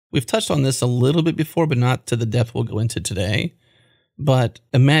We've touched on this a little bit before, but not to the depth we'll go into today. But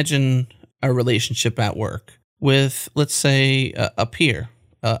imagine a relationship at work with, let's say, a peer,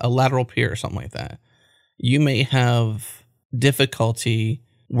 a lateral peer or something like that. You may have difficulty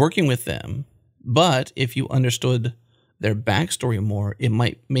working with them, but if you understood their backstory more, it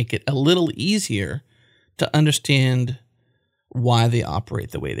might make it a little easier to understand why they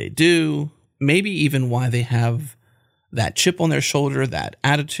operate the way they do, maybe even why they have that chip on their shoulder, that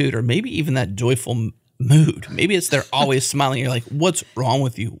attitude, or maybe even that joyful mood. Maybe it's they're always smiling. You're like, what's wrong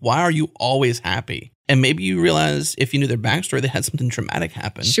with you? Why are you always happy? And maybe you realize if you knew their backstory, they had something traumatic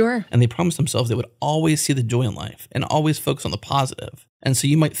happen. Sure. And they promised themselves they would always see the joy in life and always focus on the positive. And so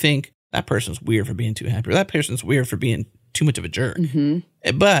you might think that person's weird for being too happy, or that person's weird for being too much of a jerk.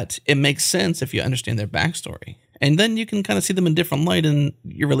 Mm-hmm. But it makes sense if you understand their backstory. And then you can kind of see them in a different light, and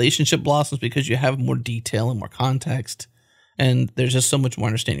your relationship blossoms because you have more detail and more context. And there's just so much more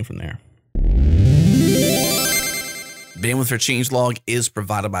understanding from there. Bandwidth for Changelog is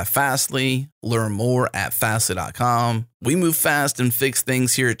provided by Fastly. Learn more at fastly.com. We move fast and fix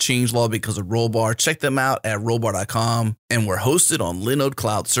things here at Changelog because of Rollbar. Check them out at rollbar.com. And we're hosted on Linode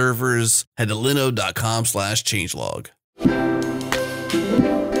Cloud servers. Head to linode.com/changelog.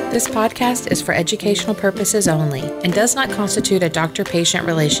 This podcast is for educational purposes only and does not constitute a doctor-patient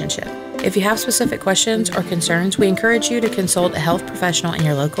relationship. If you have specific questions or concerns, we encourage you to consult a health professional in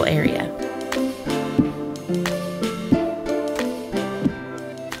your local area.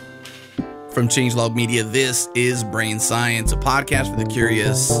 From Changelog Media, this is Brain Science, a podcast for the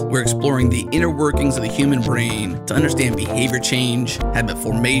curious. We're exploring the inner workings of the human brain to understand behavior change, habit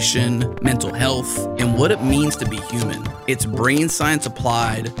formation, mental health, and what it means to be human. It's brain science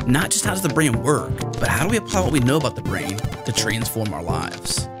applied, not just how does the brain work, but how do we apply what we know about the brain to transform our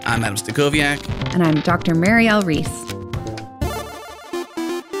lives. I'm Adam Stacoviak. And I'm Dr. Marielle Reese.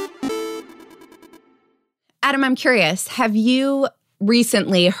 Adam, I'm curious, have you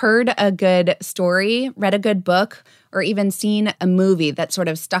recently heard a good story, read a good book, or even seen a movie that sort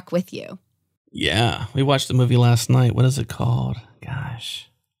of stuck with you? Yeah, we watched the movie last night. What is it called? Gosh,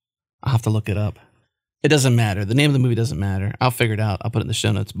 I'll have to look it up. It doesn't matter. The name of the movie doesn't matter. I'll figure it out. I'll put it in the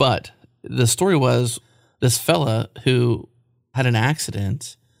show notes. But the story was this fella who had an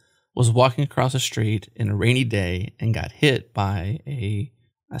accident, was walking across the street in a rainy day and got hit by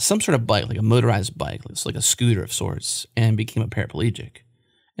some sort of bike, like a motorized bike. It's like a scooter of sorts, and became a paraplegic.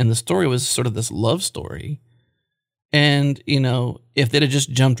 And the story was sort of this love story. And, you know, if they'd have just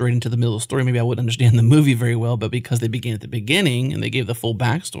jumped right into the middle of the story, maybe I wouldn't understand the movie very well. But because they began at the beginning and they gave the full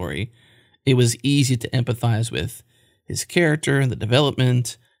backstory, it was easy to empathize with his character and the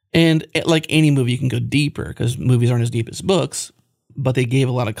development. And like any movie, you can go deeper because movies aren't as deep as books. But they gave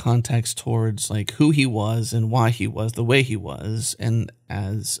a lot of context towards like who he was and why he was the way he was. And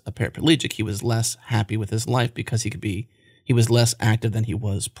as a paraplegic, he was less happy with his life because he was less active than he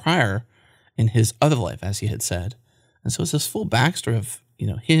was prior in his other life, as he had said. And so it's this full backstory of, you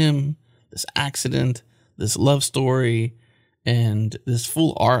know, him, this accident, this love story, and this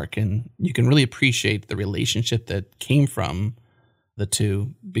full arc. And you can really appreciate the relationship that came from the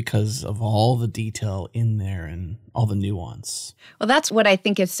two because of all the detail in there and all the nuance. Well, that's what I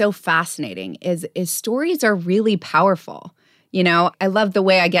think is so fascinating is stories are really powerful. You know, I love the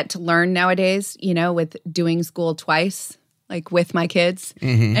way I get to learn nowadays, you know, with doing school twice, like with my kids.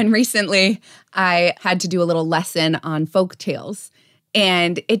 Mm-hmm. And recently I had to do a little lesson on folk tales.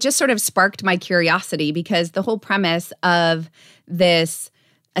 And it just sort of sparked my curiosity because the whole premise of this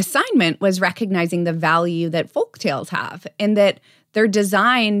assignment was recognizing the value that folk tales have and that they're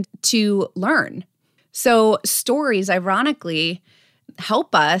designed to learn. So stories, ironically,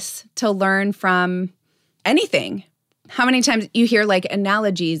 help us to learn from anything. How many times you hear like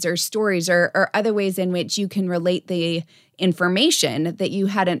analogies or stories or other ways in which you can relate the information that you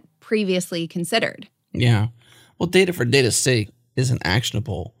hadn't previously considered? Yeah. Well, data for data's sake isn't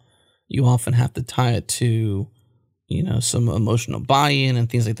actionable. You often have to tie it to, you know, some emotional buy-in and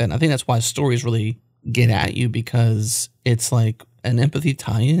things like that. And I think that's why stories really get at you because it's like an empathy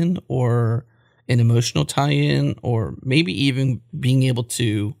tie-in or an emotional tie-in or maybe even being able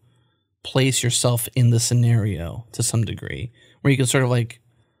to place yourself in the scenario to some degree where you can sort of like,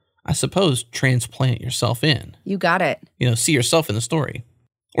 I suppose, transplant yourself in. You got it. You know, see yourself in the story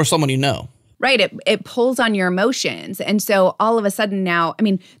or someone you know. Right. It pulls on your emotions. And so all of a sudden now, I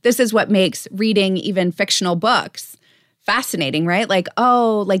mean, this is what makes reading even fictional books fascinating, right? Like,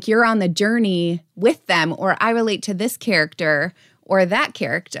 oh, like you're on the journey with them, or I relate to this character or that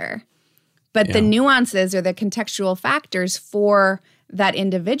character. But the nuances or the contextual factors for that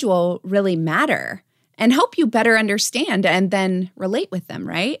individual really matter. and help you better understand and then relate with them,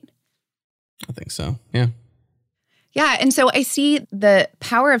 right? I think so. Yeah. Yeah. And so I see the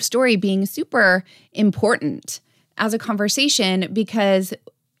power of story being super important as a conversation because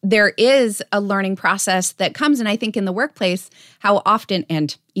there is a learning process that comes. And I think in the workplace, how often,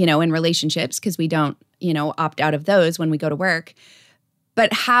 and, in relationships, because we don't, opt out of those when we go to work,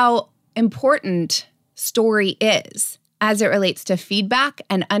 but how important story is as it relates to feedback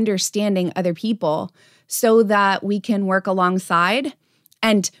and understanding other people so that we can work alongside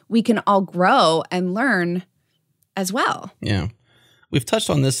and we can all grow and learn as well. Yeah. We've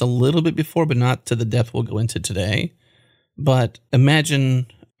touched on this a little bit before, but not to the depth we'll go into today. But imagine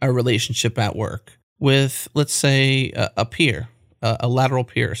a relationship at work with, let's say, a peer, a lateral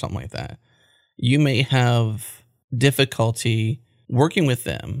peer or something like that. You may have difficulty working with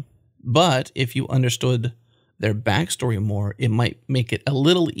them, but if you understood their backstory more, it might make it a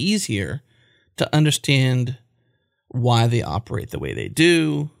little easier to understand why they operate the way they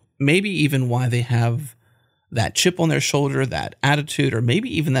do, maybe even why they have that chip on their shoulder, that attitude, or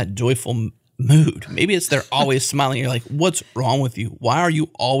maybe even that joyful mood. Maybe it's they're always smiling. You're like, what's wrong with you? Why are you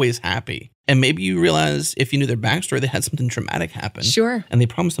always happy? And maybe you realize if you knew their backstory, they had something traumatic happen. Sure. And they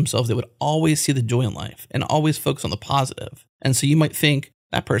promised themselves they would always see the joy in life and always focus on the positive. And so you might think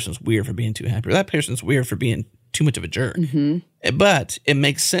that person's weird for being too happy, or that person's weird for being too much of a jerk. Mm-hmm. But it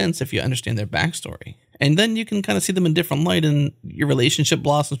makes sense if you understand their backstory. And then you can kind of see them in a different light, and your relationship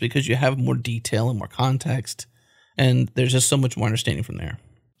blossoms because you have more detail and more context. And there's just so much more understanding from there.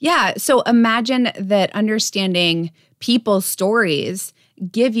 Yeah. So imagine that understanding people's stories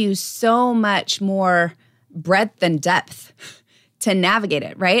give you so much more breadth and depth to navigate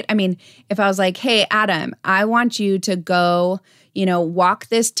it, right? I mean, if I was like, hey, Adam, I want you to go, walk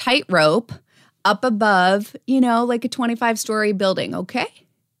this tightrope up above, like a 25-story building, okay?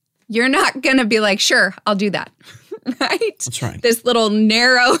 You're not going to be like, sure, I'll do that, right? That's right. This little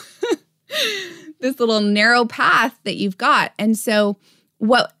narrow path that you've got. And so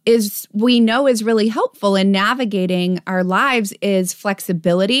what we know is really helpful in navigating our lives is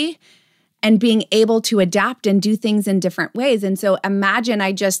flexibility and being able to adapt and do things in different ways. And so imagine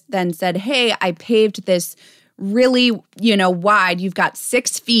I just then said, hey, I paved this really, wide. You've got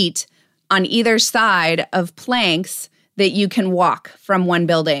 6 feet on either side of planks that you can walk from one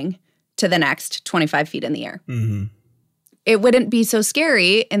building to the next 25 feet in the air. Mm-hmm. It wouldn't be so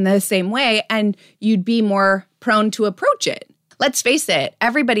scary in the same way, and you'd be more prone to approach it. Let's face it,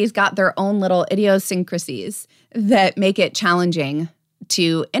 everybody's got their own little idiosyncrasies that make it challenging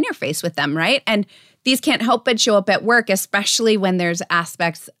to interface with them, right? And these can't help but show up at work, especially when there's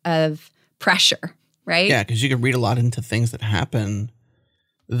aspects of pressure, right? Yeah, because you can read a lot into things that happen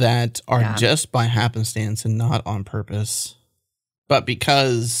that are just by happenstance and not on purpose. But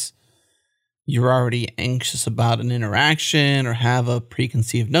because you're already anxious about an interaction or have a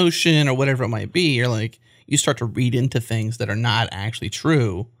preconceived notion or whatever it might be, you're like, you start to read into things that are not actually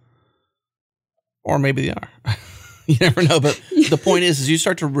true. Or maybe they are. You never know. But the point is you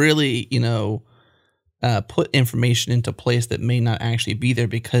start to really, put information into place that may not actually be there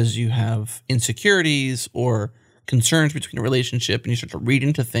because you have insecurities or concerns between a relationship, and you start to read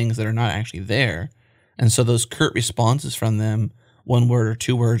into things that are not actually there. And so those curt responses from them, 1 word or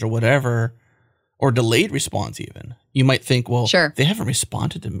 2 words or whatever, or delayed response even, you might think, well, sure, they haven't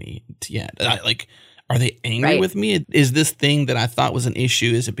responded to me yet. Are they angry with me? Is this thing that I thought was an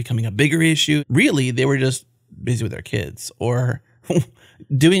issue, is it becoming a bigger issue? Really, they were just busy with their kids or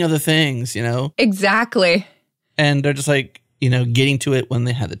doing other things, Exactly. And they're just like, getting to it when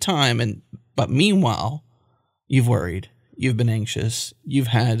they had the time. But meanwhile, you've worried, you've been anxious, you've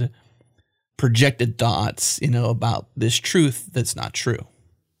had projected thoughts, about this truth that's not true.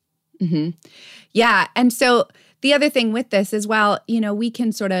 Mm-hmm. Yeah. And so the other thing with this is, we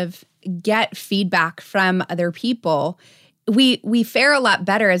can sort of get feedback from other people. We fare a lot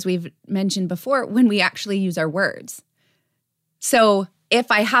better, as we've mentioned before, when we actually use our words. So if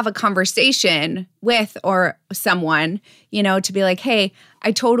I have a conversation with or someone, to be like, hey,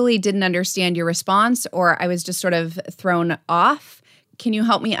 I totally didn't understand your response, or I was just sort of thrown off. Can you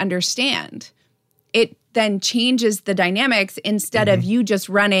help me understand? It then changes the dynamics instead of you just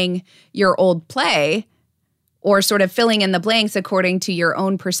running your old play or sort of filling in the blanks according to your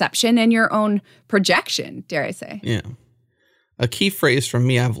own perception and your own projection, dare I say. Yeah. A key phrase from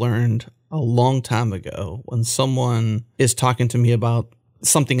me I've learned a long time ago when someone is talking to me about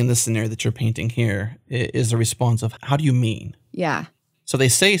something in this scenario that you're painting here is a response of, how do you mean? Yeah. So they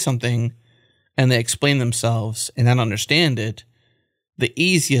say something and they explain themselves and I don't understand it. The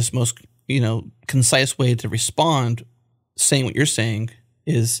easiest, most, concise way to respond saying what you're saying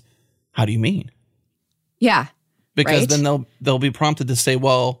is, how do you mean? Yeah. Because right? then they'll be prompted to say,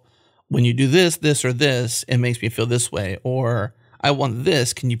 well, when you do this, this, or this, it makes me feel this way. Or I want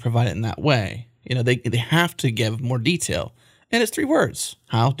this. Can you provide it in that way? You know, they have to give more detail. And it's 3 words.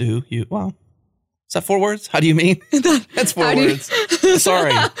 How do you, well, is that 4 words? How do you mean? That's 4 words.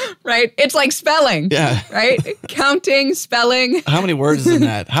 Sorry. Right. It's like spelling. Yeah. Right. Counting, spelling. How many words is in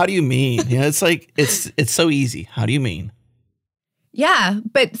that? How do you mean? You know, it's like, it's so easy. How do you mean? Yeah.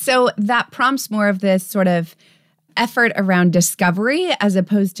 But so that prompts more of this sort of effort around discovery as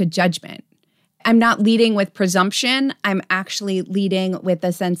opposed to judgment. I'm not leading with presumption. I'm actually leading with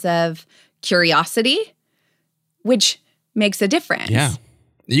a sense of curiosity, which makes a difference. Yeah.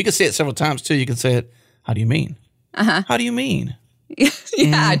 You can say it several times too. You can say it, how do you mean? Uh-huh. How do you mean?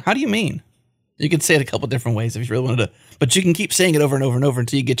 Yeah. How do you mean? You can say it a couple different ways if you really wanted to, but you can keep saying it over and over and over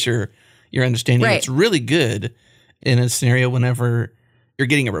until you get your understanding. Right. It's really good in a scenario whenever you're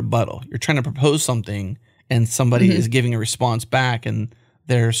getting a rebuttal. You're trying to propose something and somebody is giving a response back and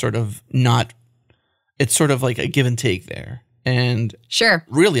they're sort of not, it's sort of like a give and take there. And sure.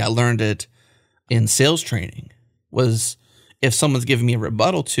 Really, I learned it in sales training was if someone's giving me a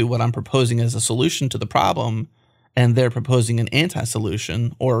rebuttal to what I'm proposing as a solution to the problem and they're proposing an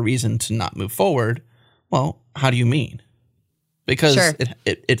anti-solution or a reason to not move forward, well, how do you mean? Because sure.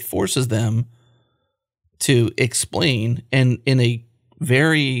 it forces them to explain and in a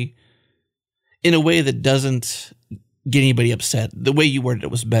way that doesn't get anybody upset. The way you worded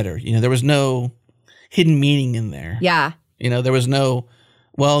it was better. You know, there was no hidden meaning in there. Yeah. You know, there was no,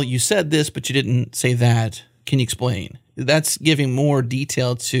 well, you said this, but you didn't say that. Can you explain? That's giving more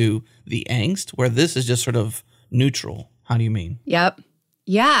detail to the angst, where this is just sort of neutral. How do you mean? Yep.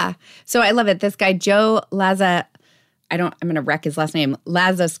 Yeah. So I love it. This guy, Joe I'm going to wreck his last name,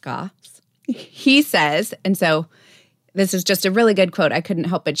 Lazauskas. He says, and so this is just a really good quote I couldn't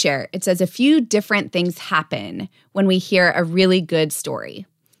help but share. It says, a few different things happen when we hear a really good story.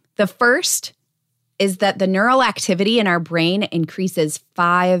 The first is that the neural activity in our brain increases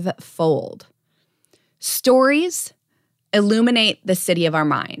 5-fold. Stories illuminate the city of our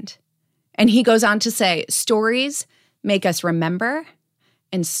mind. And he goes on to say, stories make us remember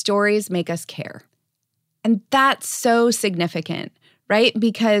and stories make us care. And that's so significant, right?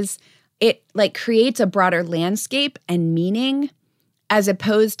 Because it like creates a broader landscape and meaning as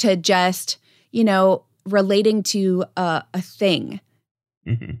opposed to just, you know, relating to a thing.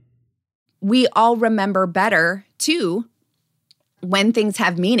 Mm-hmm. We all remember better too when things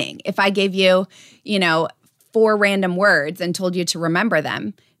have meaning. If I gave you, you know, 4 random words and told you to remember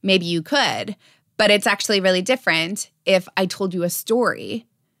them, maybe you could, but it's actually really different if I told you a story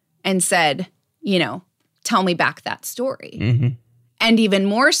and said, you know, tell me back that story. Mm-hmm. And even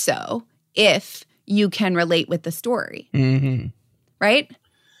more so if you can relate with the story, right?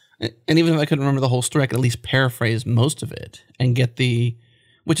 And even if I couldn't remember the whole story, I could at least paraphrase most of it and get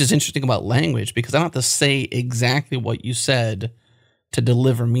which is interesting about language, because I don't have to say exactly what you said to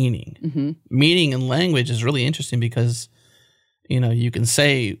deliver meaning. Mm-hmm. Meaning in language is really interesting because, you know, you can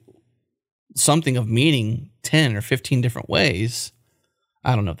say something of meaning 10 or 15 different ways.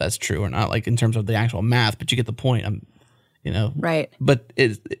 I don't know if that's true or not, like in terms of the actual math, but you get the point. You know, right? But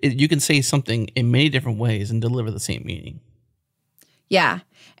you can say something in many different ways and deliver the same meaning. Yeah,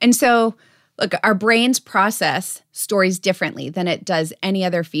 and so look, our brains process stories differently than it does any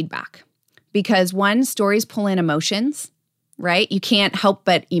other feedback, because one, stories pull in emotions, right? You can't help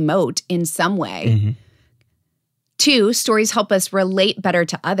but emote in some way. Mm-hmm. 2, stories help us relate better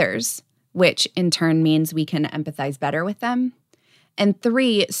to others, which in turn means we can empathize better with them. And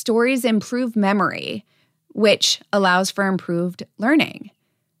 3, stories improve memory, which allows for improved learning.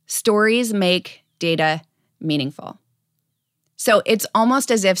 Stories make data meaningful. So it's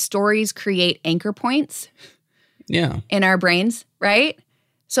almost as if stories create anchor points in our brains, right?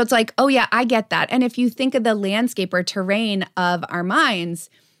 So it's like, oh yeah, I get that. And if you think of the landscape or terrain of our minds,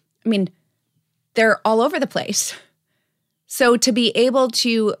 I mean, they're all over the place. So to be able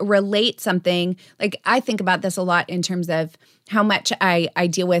to relate something, like I think about this a lot in terms of how much I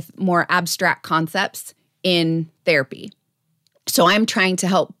deal with more abstract concepts in therapy. So I'm trying to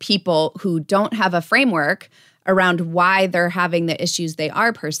help people who don't have a framework around why they're having the issues they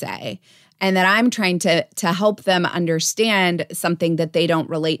are per se, and that I'm trying to help them understand something that they don't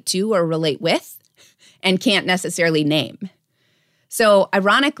relate to or relate with and can't necessarily name. So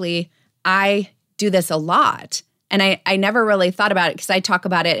ironically, I do this a lot, and I never really thought about it because I talk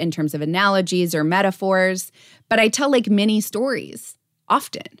about it in terms of analogies or metaphors, but I tell like mini stories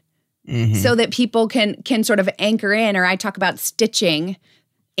often. Mm-hmm. So that people can sort of anchor in, or I talk about stitching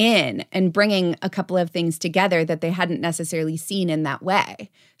in and bringing a couple of things together that they hadn't necessarily seen in that way.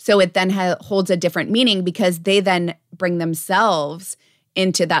 So it then holds a different meaning because they then bring themselves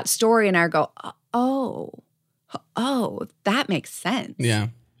into that story and I go, oh, that makes sense. Yeah.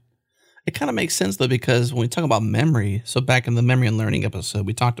 It kind of makes sense, though, because when we talk about memory, so back in the memory and learning episode,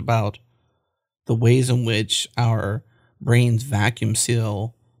 we talked about the ways in which our brains vacuum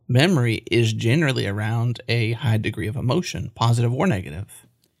seal memory is generally around a high degree of emotion, positive or negative.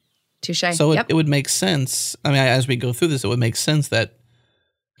 Touché. So Yep. it would make sense. I mean, as we go through this, it would make sense that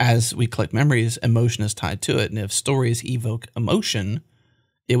as we collect memories, emotion is tied to it. And if stories evoke emotion,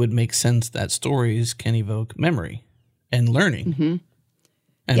 it would make sense that stories can evoke memory and learning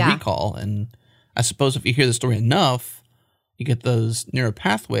and recall. And I suppose if you hear the story enough, you get those neural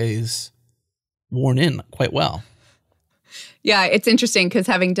pathways worn in quite well. Yeah, it's interesting because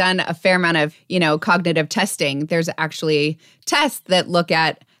having done a fair amount of, cognitive testing, there's actually tests that look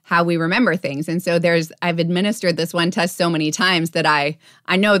at how we remember things. And so I've administered this one test so many times that I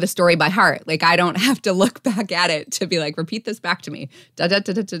know the story by heart. Like I don't have to look back at it to be like, repeat this back to me, da da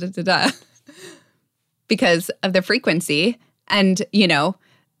da da da da da, because of the frequency. And,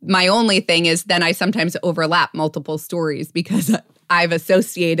 my only thing is then I sometimes overlap multiple stories because I've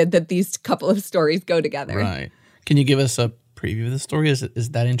associated that these couple of stories go together. Right. Can you give us a preview of the story? Is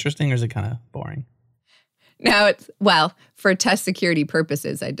that interesting or is it kind of boring? No, for test security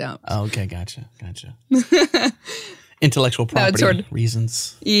purposes, I don't. Oh, okay, gotcha. Intellectual property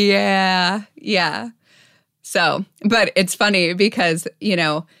reasons. Yeah. So, but it's funny because,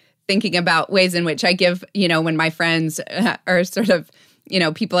 thinking about ways in which I give, when my friends are sort of,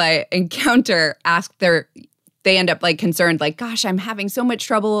 people I encounter they end up like concerned, like, gosh, I'm having so much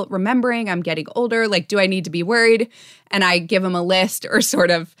trouble remembering. I'm getting older. Like, do I need to be worried? And I give them a list or sort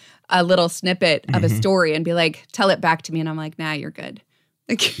of a little snippet of a story and be like, tell it back to me. And I'm like, nah, you're good.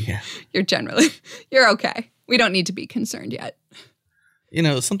 Like, you're okay. We don't need to be concerned yet.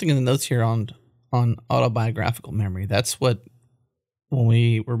 Something in the notes here on autobiographical memory. That's what, when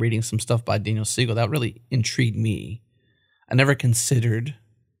we were reading some stuff by Daniel Siegel, that really intrigued me. I never considered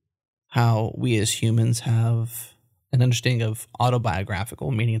how we as humans have an understanding of autobiographical,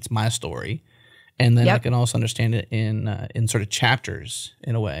 meaning it's my story. And then I can also understand it in sort of chapters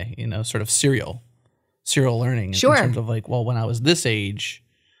in a way, sort of serial learning in terms of like, well, when I was this age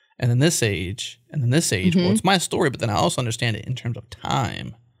and then this age and then this age, well, it's my story, but then I also understand it in terms of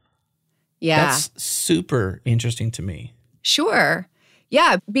time. Yeah. That's super interesting to me. Sure.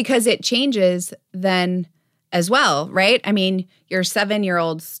 Yeah, because it changes then as well, right? I mean, your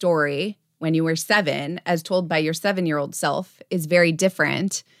 7-year-old story when you were 7, as told by your 7-year-old self, is very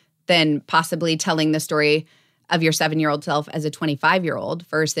different than possibly telling the story of your 7-year-old self as a 25-year-old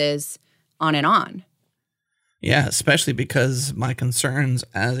versus on and on. Yeah, especially because my concerns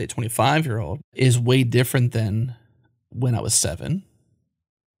as a 25-year-old is way different than when I was 7.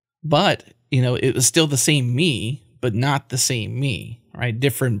 But, it was still the same me, but not the same me. Right?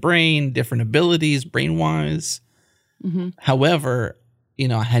 Different brain, different abilities, brain-wise. However,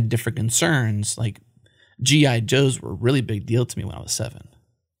 I had different concerns. Like G.I. Joes were a really big deal to me when I was 7.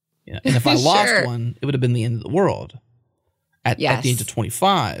 And if I lost one, it would have been the end of the world. At the age of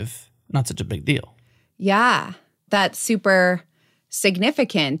 25, not such a big deal. Yeah, that's super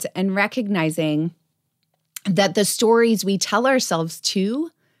significant. And recognizing that the stories we tell ourselves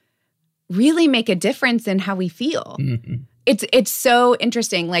to really make a difference in how we feel. It's so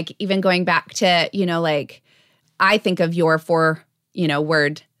interesting, like even going back to, like I think of your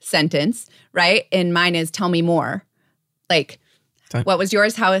 4-word sentence, right? And mine is tell me more. Like, what was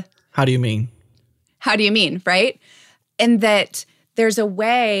yours? How do you mean? How do you mean, right? And that there's a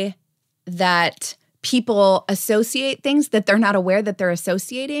way that people associate things that they're not aware that they're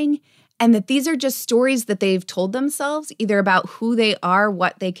associating, and that these are just stories that they've told themselves either about who they are,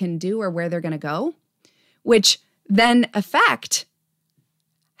 what they can do, or where they're going to go, which then affect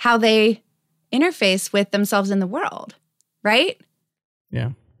how they interface with themselves in the world, right?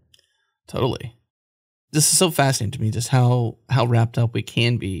 Yeah, totally. This is so fascinating to me, just how wrapped up we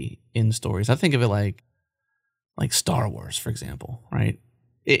can be in stories. I think of it like Star Wars, for example, right?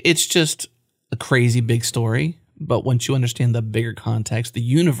 It's just a crazy big story, but once you understand the bigger context, the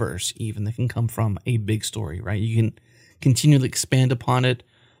universe even that can come from a big story, right? You can continually expand upon it.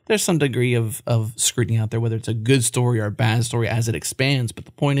 There's some degree of scrutiny out there, whether it's a good story or a bad story as it expands. But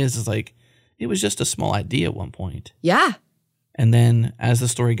the point is like, it was just a small idea at one point. Yeah. And then as the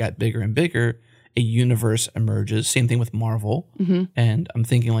story got bigger and bigger, a universe emerges. Same thing with Marvel. And I'm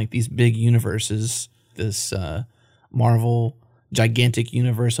thinking like these big universes, this Marvel gigantic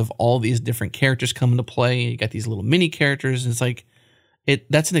universe of all these different characters come into play. You got these little mini characters. And it's like,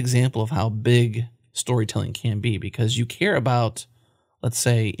 That's an example of how big storytelling can be, because you care about, let's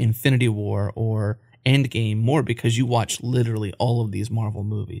say, Infinity War or Endgame more because you watch literally all of these Marvel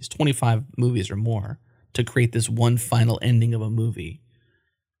movies, 25 movies or more, to create this one final ending of a movie.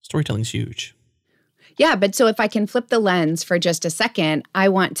 Storytelling's huge. Yeah, but so if I can flip the lens for just a second, I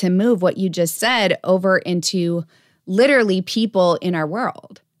want to move what you just said over into literally people in our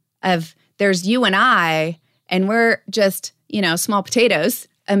world. Of there's you and I, and we're just, small potatoes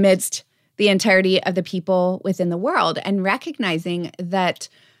amidst the entirety of the people within the world, and recognizing that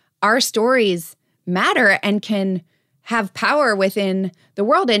our stories matter and can have power within the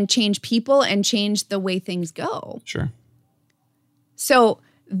world and change people and change the way things go. Sure. So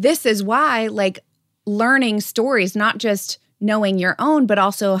this is why, learning stories, not just knowing your own, but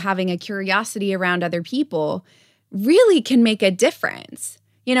also having a curiosity around other people, really can make a difference.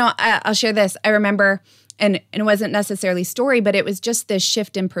 I'll share this. I remember, and it wasn't necessarily story, but it was just this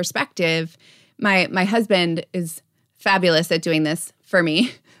shift in perspective. My husband is fabulous at doing this for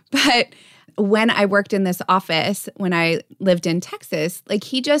me. But when I worked in this office, when I lived in Texas,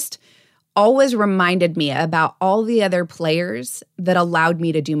 he just always reminded me about all the other players that allowed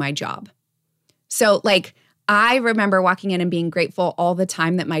me to do my job. So, I remember walking in and being grateful all the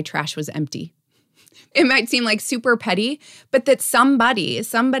time that my trash was empty. It might seem super petty, but that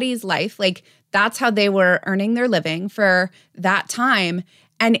somebody's life, that's how they were earning their living for that time.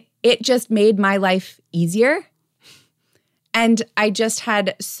 And it just made my life easier. And I just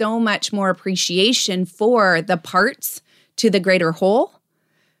had so much more appreciation for the parts to the greater whole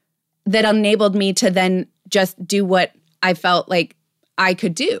that enabled me to then just do what I felt like I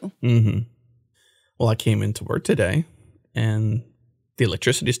could do. Mm-hmm. Well, I came into work today and the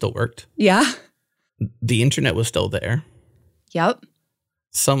electricity still worked. Yeah. The internet was still there. Yep.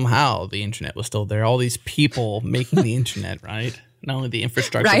 Somehow the internet was still there. All these people making the internet, right? Not only the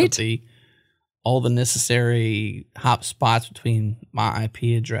infrastructure, right? But all the necessary hop spots between my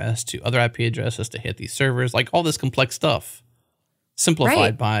IP address to other IP addresses to hit these servers, all this complex stuff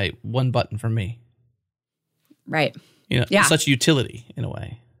simplified by one button for me. Right. Such utility in a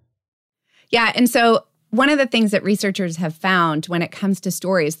way. Yeah. And so one of the things that researchers have found when it comes to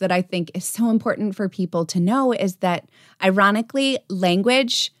stories that I think is so important for people to know is that, ironically,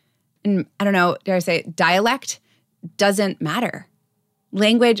 language, and I don't know, dare I say dialect, doesn't matter.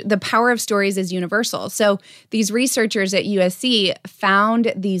 Language, the power of stories is universal. So these researchers at USC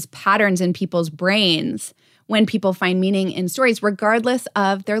found these patterns in people's brains when people find meaning in stories, regardless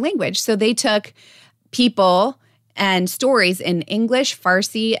of their language. So they took people and stories in English,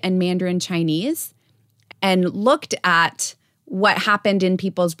 Farsi, and Mandarin Chinese and looked at what happened in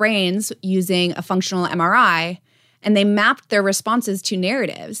people's brains using a functional MRI, and they mapped their responses to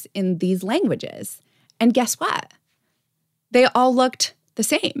narratives in these languages. And guess what? They all looked the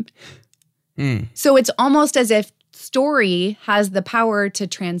same. So it's almost as if story has the power to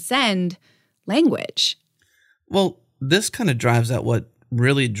transcend language. Well, this kind of drives at what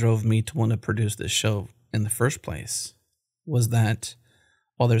really drove me to want to produce this show in the first place, was that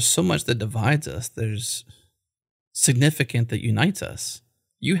while there's so much that divides us, there's significant that unites us.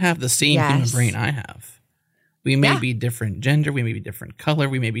 You have the same human brain I have. We may be different gender, we may be different color,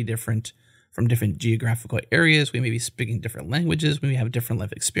 we may be different from different geographical areas, we may be speaking different languages, we may have different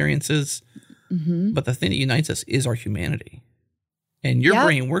life experiences, but the thing that unites us is our humanity. And your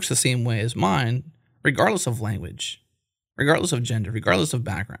brain works the same way as mine, regardless of language, regardless of gender, regardless of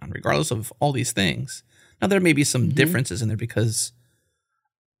background, regardless of all these things. Now, there may be some differences in there because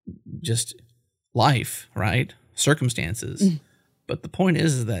just life, right? Circumstances. But the point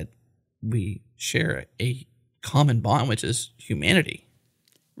is that we share a common bond, which is humanity.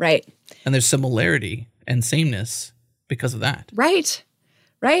 Right. And there's similarity and sameness because of that. Right.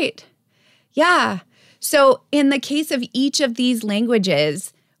 Yeah. So in the case of each of these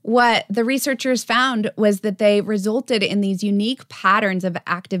languages, what the researchers found was that they resulted in these unique patterns of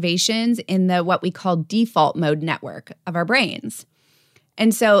activations in the what we call default mode network of our brains.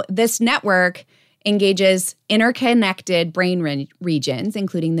 And so this network engages interconnected brain regions,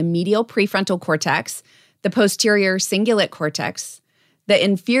 including the medial prefrontal cortex, the posterior cingulate cortex, the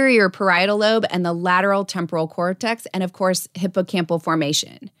inferior parietal lobe, and the lateral temporal cortex, and of course, hippocampal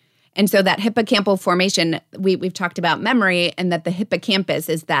formation. And so that hippocampal formation, we've talked about memory, and that the hippocampus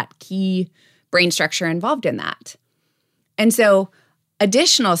is that key brain structure involved in that. And so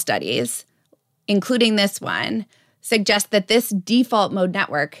additional studies, including this one, suggest that this default mode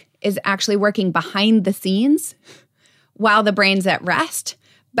network is actually working behind the scenes while the brain's at rest,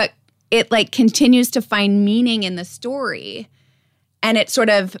 but it continues to find meaning in the story, and it sort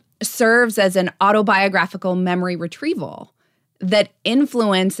of serves as an autobiographical memory retrieval that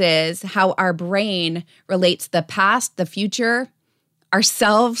influences how our brain relates the past, the future,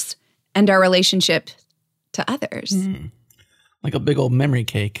 ourselves, and our relationship to others. Like a big old memory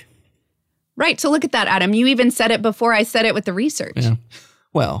cake. Right. So look at that, Adam. You even said it before I said it with the research. Yeah.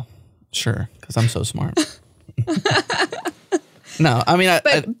 Well, sure, because I'm so smart. No, I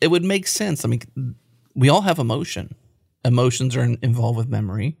mean, it would make sense. I mean, we all have emotion. Emotions are involved with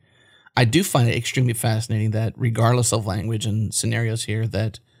memory. I do find it extremely fascinating that regardless of language and scenarios here,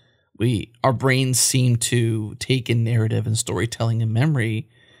 that our brains seem to take in narrative and storytelling and memory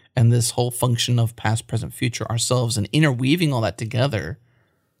and this whole function of past, present, future, ourselves, and interweaving all that together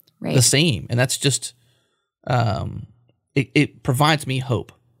the same. And that's just, it provides me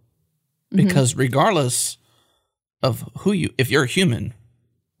hope. Because regardless of if you're a human,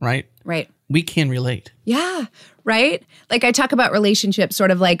 right? Right. We can relate. Yeah, right? Like I talk about relationships sort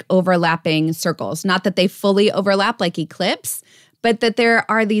of like overlapping circles. Not that they fully overlap like eclipse, but that there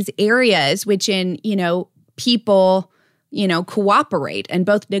are these areas which people, cooperate and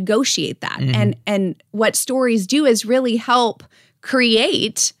both negotiate that. And what stories do is really help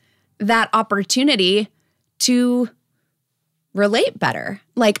create that opportunity to relate better.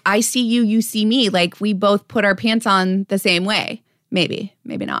 Like I see you, you see me. Like we both put our pants on the same way. Maybe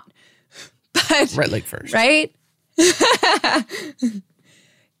not. But right leg first. Right?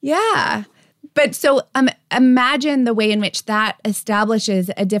 Yeah. But so imagine the way in which that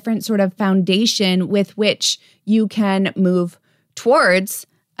establishes a different sort of foundation with which you can move towards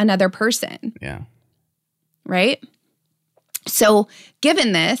another person. Yeah. Right? So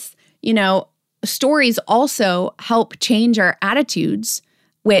given this, stories also help change our attitudes,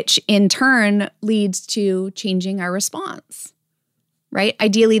 which in turn leads to changing our response, right?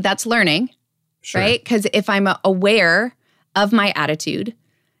 Ideally, that's learning, right? Because if I'm aware of my attitude,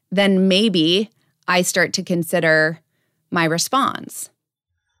 then maybe I start to consider my response.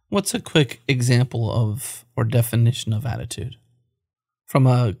 What's a quick example of or definition of attitude from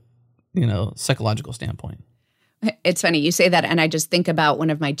a, psychological standpoint? It's funny you say that, and I just think about one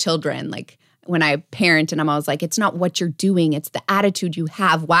of my children, like when I parent, and I'm always like, it's not what you're doing, it's the attitude you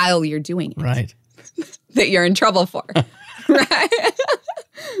have while you're doing it. Right. That you're in trouble for. Right?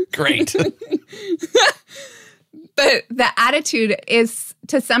 Great. But the attitude is,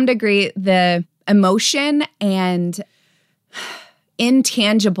 to some degree, the emotion and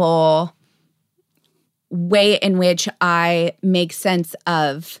intangible way in which I make sense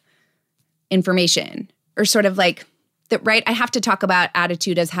of information, or sort of like that, right? I have to talk about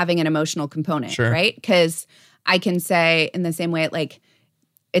attitude as having an emotional component, right? Because I can say in the same way, like,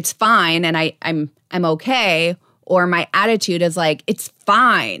 it's fine and I'm okay, or my attitude is like, it's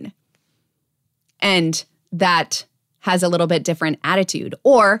fine. And that has a little bit different attitude,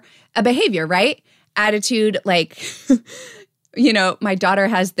 or a behavior, right? Attitude, like, my daughter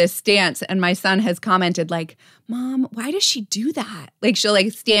has this stance and my son has commented like, Mom, why does she do that? Like she'll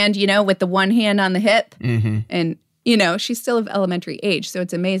like stand, with the one hand on the hip and, she's still of elementary age. So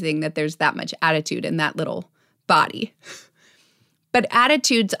it's amazing that there's that much attitude in that little body. But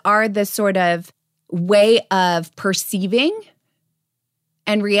attitudes are the sort of way of perceiving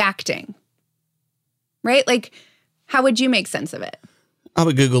and reacting, right? Like, how would you make sense of it? I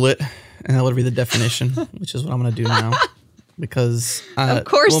would Google it and I would read the definition, which is what I'm going to do now. Because of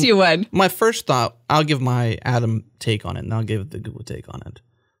course you would. My first thought, I'll give my Adam take on it, and I'll give the Google take on it.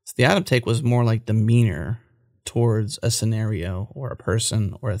 So the Adam take was more like demeanor towards a scenario or a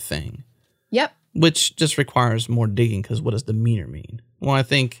person or a thing. Yep. Which just requires more digging, because what does demeanor mean? Well, I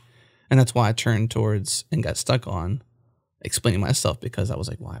think, and that's why I turned towards and got stuck on explaining myself, because I was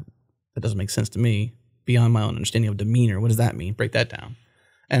like, well, that doesn't make sense to me beyond my own understanding of demeanor. What does that mean? Break that down.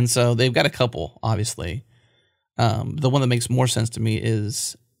 And so they've got a couple, obviously. The one that makes more sense to me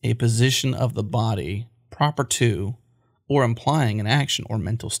is a position of the body proper to or implying an action or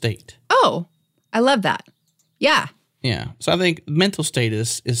mental state. Oh, I love that. Yeah. Yeah. So I think mental state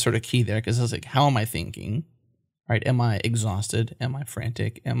is sort of key there, because it's like, how am I thinking? Right? Am I exhausted? Am I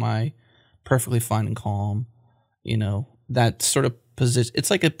frantic? Am I perfectly fine and calm? That sort of position. It's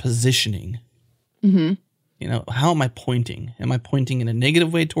like a positioning. Mm-hmm. How am I pointing? Am I pointing in a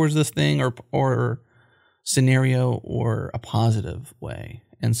negative way towards this thing or scenario, or a positive way?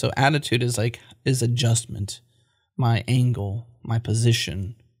 And so attitude is adjustment, my angle, my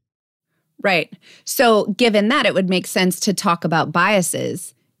position. Right. So given that, it would make sense to talk about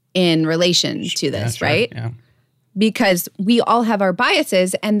biases in relation to this, right? Yeah. Because we all have our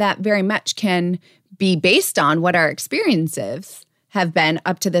biases, and that very much can be based on what our experiences have been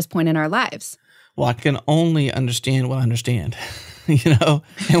up to this point in our lives. Well, I can only understand what I understand, you know?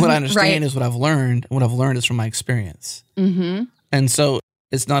 And what I understand is what I've learned. And what I've learned is from my experience. Mm-hmm. And so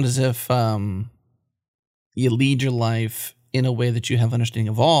it's not as if you lead your life in a way that you have understanding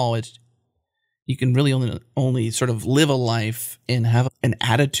of all. You can really only sort of live a life and have an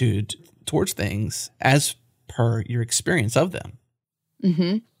attitude towards things as per your experience of them.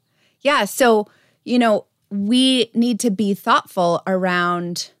 Mm-hmm. Yeah. So, we need to be thoughtful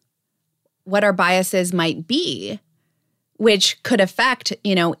around what our biases might be, which could affect,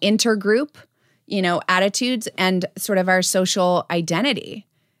 intergroup, attitudes and sort of our social identity.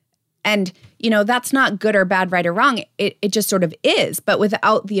 And, that's not good or bad, right or wrong. It just sort of is. But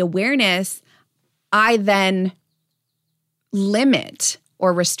without the awareness, I then limit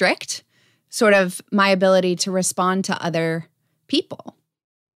or restrict sort of my ability to respond to other people.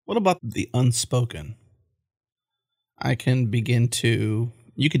 What about the unspoken? I can begin to,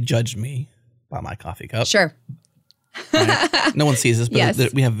 you could judge me by my coffee cup. Sure. Right? No one sees this, but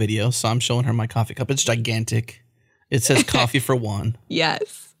Yes. we have video, so I'm showing her my coffee cup. It's gigantic. It says coffee for one.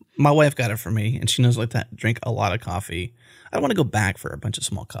 Yes. My wife got it for me, and she knows I like to drink a lot of coffee. I don't want to go back for a bunch of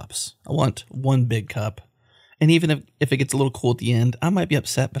small cups. I want one big cup. And even if it gets a little cool at the end, I might be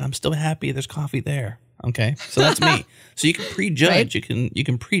upset, but I'm still happy there's coffee there. Okay? So that's me. So you can prejudge. Right? You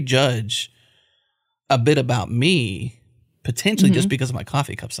can prejudge a bit about me, potentially just because of my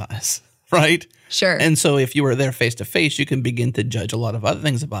coffee cup size. Right? Sure. And so if you were there face to face, you can begin to judge a lot of other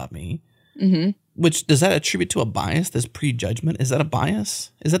things about me. Mm-hmm. Which, does that attribute to a bias, this prejudgment? Is that a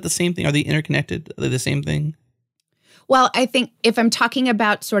bias? Is that the same thing? Are they interconnected? Are they the same thing? Well, I think if I'm talking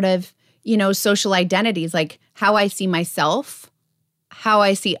about sort of, social identities, like how I see myself, how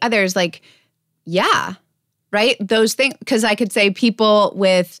I see others, like, yeah, right? Those things, because I could say people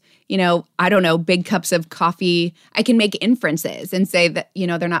with, I don't know, big cups of coffee, I can make inferences and say that,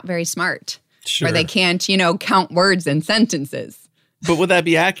 they're not very smart. Sure. Or they can't, count words and sentences. But would that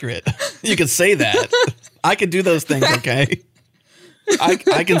be accurate? You could say that. I could do those things, okay?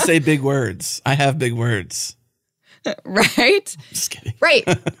 I can say big words. I have big words. Right? Just kidding. Right.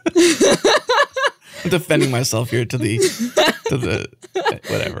 I'm defending myself here to the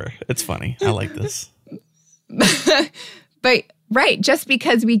whatever. It's funny. I like this. But right, just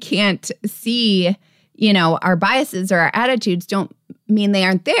because we can't see, our biases or our attitudes don't mean they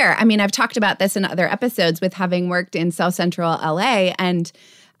aren't there. I mean, I've talked about this in other episodes with having worked in South Central LA and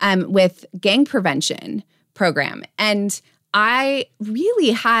with gang prevention program. And I really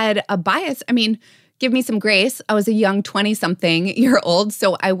had a bias. I mean, give me some grace. I was a young 20-something-year-old,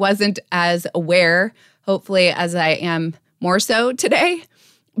 so I wasn't as aware, hopefully, as I am more so today.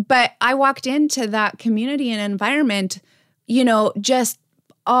 But I walked into that community and environment,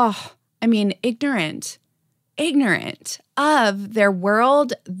 ignorant of their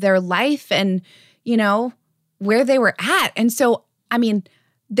world, their life, and, where they were at. And so, I mean,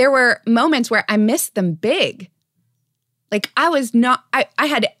 there were moments where I missed them big. Like I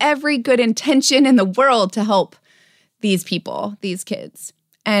had every good intention in the world to help these people, these kids.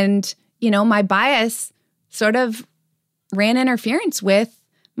 And, my bias sort of ran interference with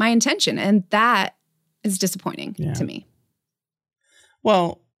my intention. And that is disappointing to me.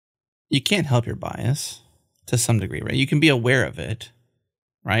 Well, you can't help your bias to some degree, right? You can be aware of it,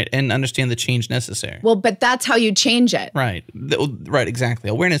 right? And understand the change necessary. Well, but that's how you change it. Right. Right, exactly.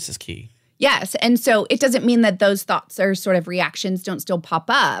 Awareness is key. Yes. And so it doesn't mean that those thoughts or sort of reactions don't still pop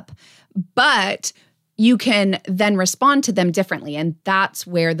up, but you can then respond to them differently. And that's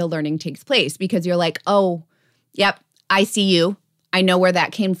where the learning takes place because you're like, oh, yep, I see you. I know where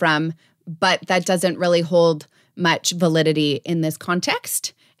that came from, but that doesn't really hold much validity in this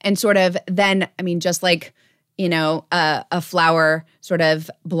context. And sort of then, I mean, just like, a flower sort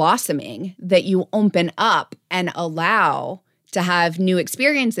of blossoming that you open up and allow to have new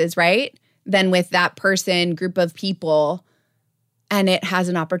experiences, right? Then with that person, group of people, and it has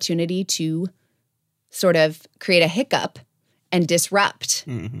an opportunity to sort of create a hiccup and disrupt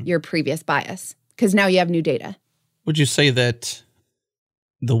your previous bias because now you have new data. Would you say that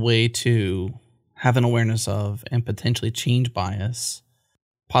the way to have an awareness of and potentially change bias,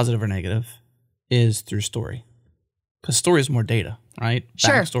 positive or negative, is through story? Because story is more data, right?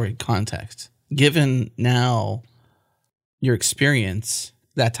 Sure. Backstory, context. Given now your experience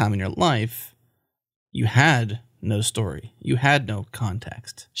that time in your life, you had no story. You had no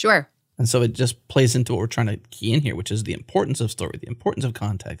context. Sure. And so it just plays into what we're trying to key in here, which is the importance of story, the importance of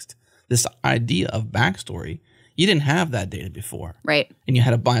context, this idea of backstory. You didn't have that data before. Right. And you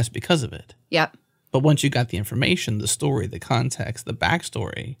had a bias because of it. Yep. But once you got the information, the story, the context, the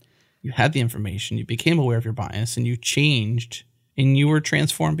backstory, you had the information, you became aware of your bias, and you changed, and you were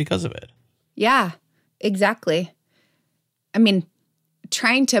transformed because of it. Yeah, exactly. I mean,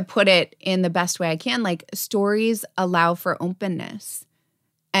 trying to put it in the best way I can, like stories allow for openness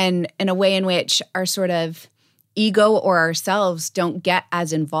and in a way in which our sort of ego or ourselves don't get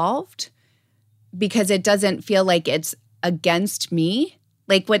as involved because it doesn't feel like it's against me.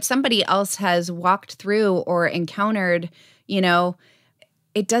 Like what somebody else has walked through or encountered,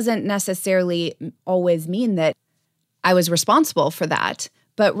 it doesn't necessarily always mean that I was responsible for that,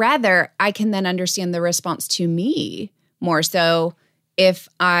 but rather I can then understand the response to me more so if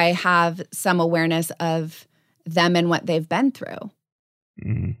I have some awareness of them and what they've been through.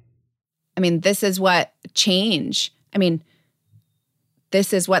 Mm-hmm. I mean, this is what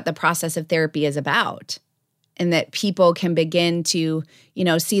this is what the process of therapy is about. And that people can begin to,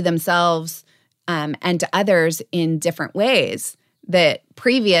 see themselves and to others in different ways that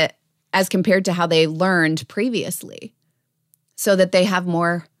as compared to how they learned previously, so that they have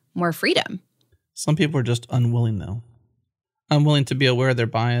more freedom. Some people are just unwilling, though. Unwilling to be aware of their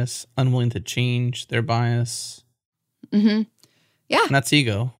bias, unwilling to change their bias. Mm-hmm. Yeah. And that's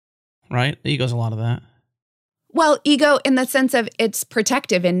ego, right? Ego's a lot of that. Well, ego in the sense of it's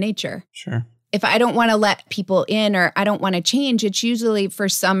protective in nature. Sure. If I don't want to let people in or I don't want to change, it's usually for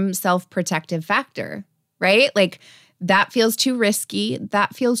some self-protective factor, right? Like that feels too risky.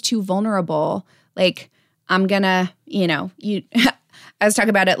 That feels too vulnerable. Like I'm going to, I was talking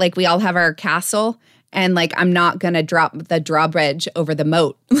about it like we all have our castle and like I'm not going to drop the drawbridge over the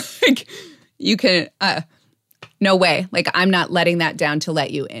moat. Like you can, no way. Like I'm not letting that down to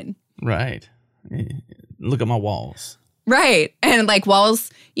let you in. Right. Look at my walls. Right. And like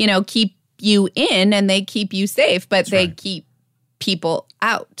walls, keep you in and they keep you safe, but they keep people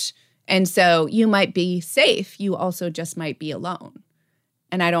out. And so you might be safe. You also just might be alone.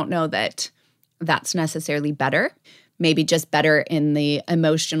 And I don't know that that's necessarily better. Maybe just better in the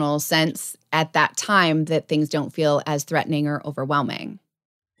emotional sense at that time that things don't feel as threatening or overwhelming.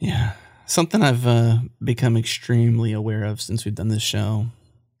 Yeah. Something I've become extremely aware of since we've done this show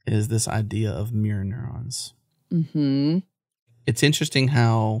is this idea of mirror neurons. Mm-hmm. It's interesting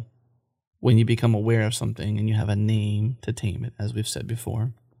how when you become aware of something and you have a name to tame it, as we've said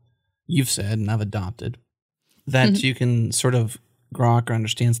before, you've said, and I've adopted, that you can sort of grok or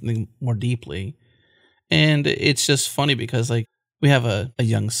understand something more deeply. And it's just funny because like we have a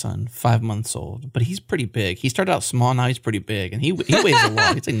young son, 5 months old, but he's pretty big. He started out small, now he's pretty big. And he weighs a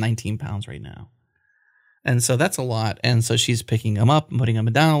lot. He's like 19 pounds right now. And so that's a lot. And so she's picking him up and putting him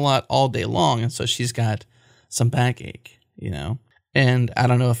down a lot all day long. And so she's got some backache, And I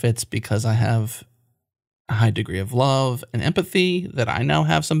don't know if it's because I have a high degree of love and empathy that I now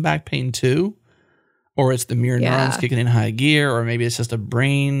have some back pain too, or it's the mirror neurons kicking in high gear, or maybe it's just a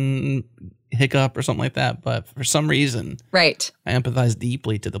brain hiccup or something like that. But for some reason, I empathize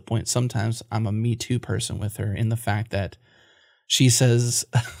deeply to the point sometimes I'm a Me Too person with her in the fact that she says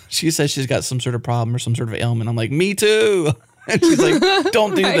she's got some sort of problem or some sort of ailment. I'm like, me too. And she's like,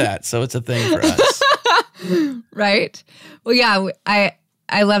 don't do that. So it's a thing for us. Right. Well, yeah,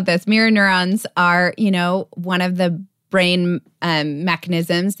 I love this. Mirror neurons are, one of the brain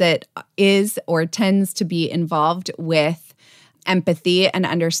mechanisms that is or tends to be involved with empathy and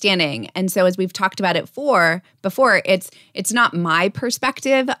understanding. And so as we've talked about it before, it's not my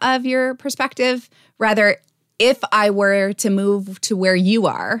perspective of your perspective. Rather, if I were to move to where you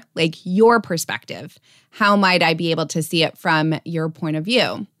are, like your perspective, how might I be able to see it from your point of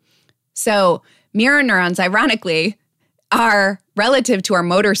view? So mirror neurons, ironically, are relative to our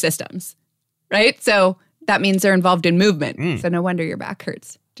motor systems, right? So that means they're involved in movement. So no wonder your back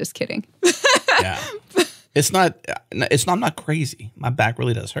hurts. Just kidding. Yeah. I'm not crazy. My back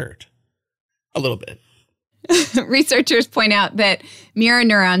really does hurt. A little bit. Researchers point out that mirror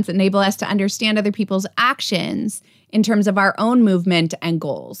neurons enable us to understand other people's actions in terms of our own movement and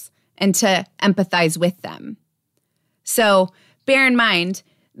goals and to empathize with them. So bear in mind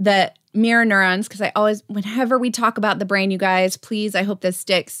that mirror neurons, because I always, whenever we talk about the brain, you guys, please, I hope this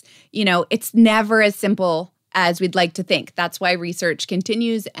sticks, it's never as simple as we'd like to think. That's why research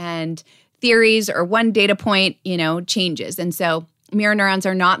continues and theories or one data point, changes. And so mirror neurons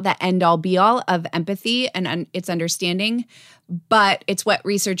are not the end-all be-all of empathy and its understanding, but it's what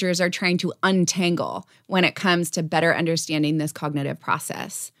researchers are trying to untangle when it comes to better understanding this cognitive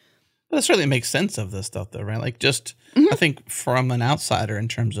process. That certainly makes sense of this stuff, though, right? Like just, I think from an outsider in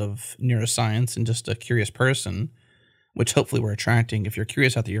terms of neuroscience and just a curious person, which hopefully we're attracting. If you're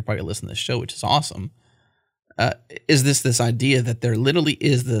curious out there, you're probably listening to this show, which is awesome. Is this idea that there literally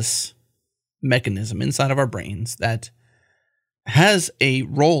is this mechanism inside of our brains that has a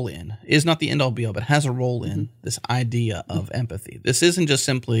role in, is not the end all be all, but has a role in this idea of empathy. This isn't just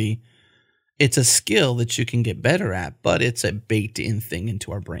simply it's a skill that you can get better at, but it's a baked in thing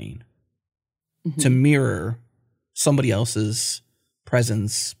into our brain to mirror somebody else's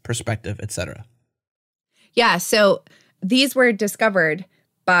presence, perspective, etc. Yeah. So these were discovered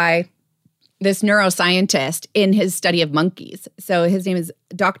by this neuroscientist in his study of monkeys. So his name is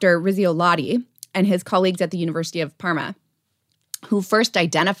Dr. Lazauskas and his colleagues at the University of Parma, who first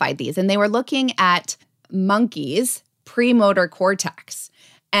identified these. And they were looking at monkeys' premotor cortex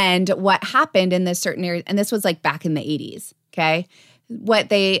and what happened in this certain area. And this was like back in the 80s, okay? What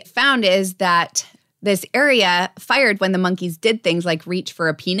they found is that this area fired when the monkeys did things like reach for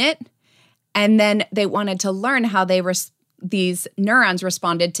a peanut. And then they wanted to learn how these neurons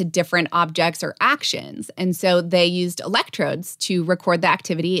responded to different objects or actions. And so they used electrodes to record the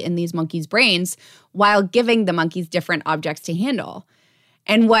activity in these monkeys' brains while giving the monkeys different objects to handle.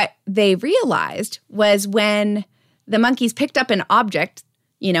 And what they realized was when the monkeys picked up an object,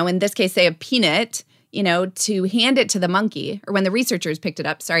 in this case, say a peanut, to hand it to the monkey, or when the researchers picked it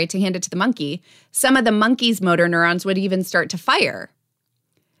up, to hand it to the monkey, some of the monkey's motor neurons would even start to fire.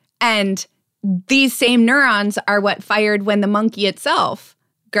 And these same neurons are what fired when the monkey itself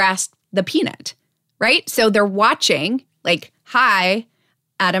grasped the peanut, right? So they're watching, like, hi,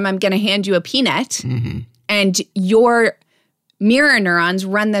 Adam, I'm going to hand you a peanut. And your mirror neurons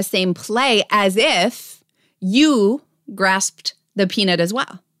run the same play as if you grasped the peanut as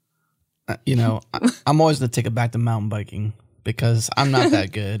well. I'm always going to take it back to mountain biking because I'm not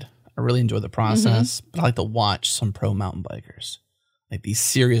that good. I really enjoy the process, but I like to watch some pro mountain bikers, like these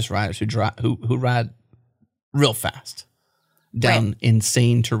serious riders who ride real fast down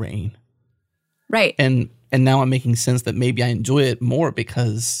insane terrain. Right. And now I'm making sense that maybe I enjoy it more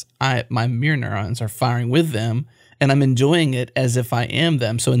because my mirror neurons are firing with them and I'm enjoying it as if I am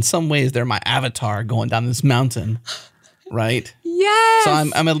them. So in some ways, they're my avatar going down this mountain, right? Yes. So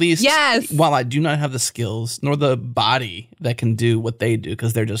I'm at least, while I do not have the skills nor the body that can do what they do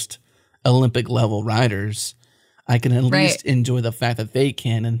because they're just Olympic level riders, I can at least enjoy the fact that they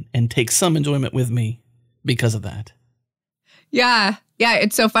can and take some enjoyment with me because of that. Yeah. Yeah.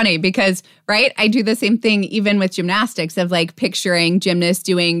 It's so funny because, I do the same thing even with gymnastics of like picturing gymnasts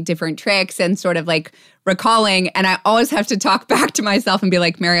doing different tricks and sort of like recalling. And I always have to talk back to myself and be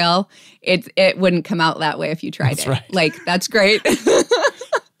like, Marielle, it wouldn't come out that way if you tried it. Right. Like, that's great.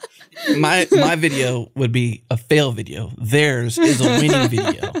 My video would be a fail video. Theirs is a winning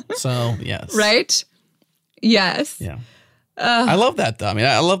video. So, yes. Right? Yes. Yeah. I love that, though. I mean,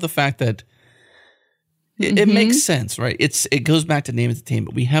 I love the fact that it makes sense, right? It goes back to name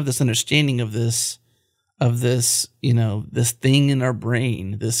entertainment. We have this understanding of this, this thing in our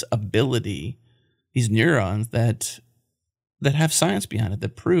brain, this ability, these neurons that have science behind it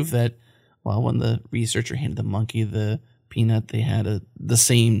that prove that, well, when the researcher handed the monkey the peanut, they had the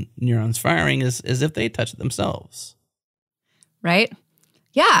same neurons firing as if they touched it themselves. Right?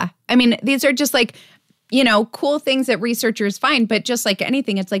 Yeah. I mean, these are just like, cool things that researchers find, but just like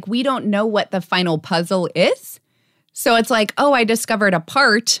anything, it's like we don't know what the final puzzle is. So it's like, oh, I discovered a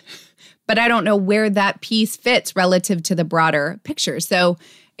part, but I don't know where that piece fits relative to the broader picture. So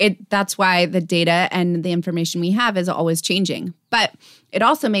that's why the data and the information we have is always changing. But it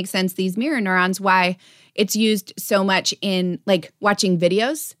also makes sense, these mirror neurons, why it's used so much in like watching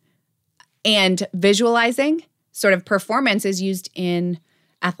videos and visualizing. Sort of performance is used in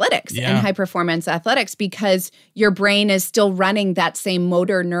athletics and high performance athletics because your brain is still running that same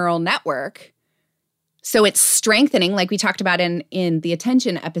motor neural network. So it's strengthening, like we talked about in the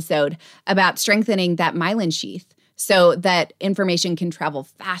attention episode, about strengthening that myelin sheath so that information can travel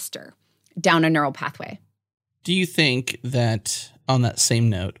faster down a neural pathway. Do you think that on that same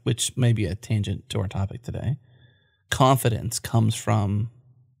note, which may be a tangent to our topic today, confidence comes from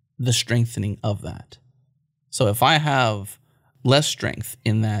the strengthening of that? So if I have less strength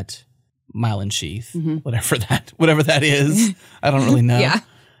in that myelin sheath, whatever that is, I don't really know.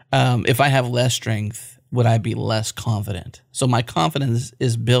 If I have less strength, would I be less confident? So my confidence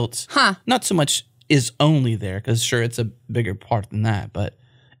is built, not so much is only there, because sure, it's a bigger part than that, but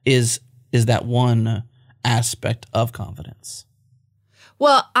is that one aspect of confidence?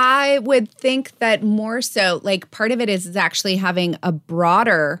 Well, I would think that more so, like part of it is actually having a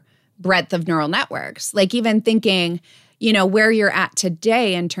broader breadth of neural networks. Like even thinking, where you're at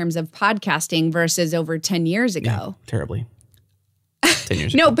today in terms of podcasting versus over 10 years ago. Yeah, terribly. 10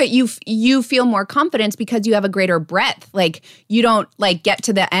 years ago. No, but you feel more confidence because you have a greater breadth. Like you don't like get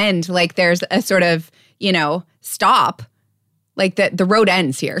to the end. Like there's a sort of, stop. Like the road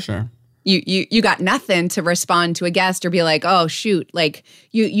ends here. Sure. You got nothing to respond to a guest or be like, oh, shoot. Like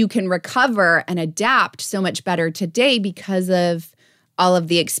you can recover and adapt so much better today because of all of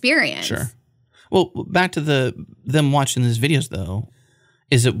the experience. Sure. Well, back to them watching these videos, though.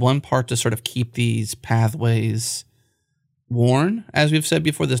 Is it one part to sort of keep these pathways worn, as we've said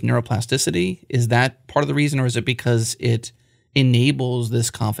before, this neuroplasticity? Is that part of the reason, or is it because it enables this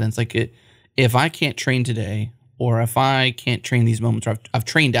confidence? Like, if I can't train today, or if I can't train these moments, or I've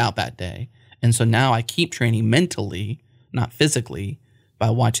trained out that day, and so now I keep training mentally, not physically, by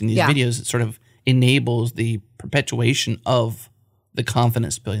watching these videos, it sort of enables the perpetuation of the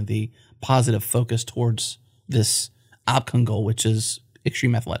confidence building, the positive focus towards this outcome goal, which is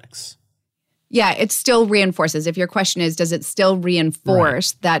extreme athletics. Yeah, it still reinforces. If your question is, does it still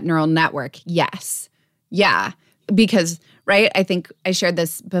reinforce that neural network? Yes. Yeah. Because, right, I think I shared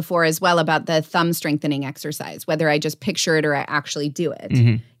this before as well about the thumb strengthening exercise, whether I just picture it or I actually do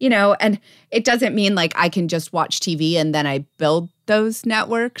it. You know, and it doesn't mean like I can just watch TV and then I build those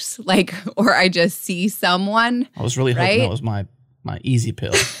networks, like, or I just see someone. I was really hoping that was my easy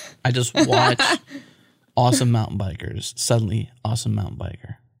pill. I just watch awesome mountain bikers, suddenly awesome mountain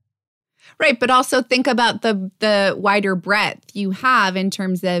biker. Right, but also think about the wider breadth you have in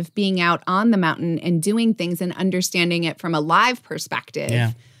terms of being out on the mountain and doing things and understanding it from a live perspective.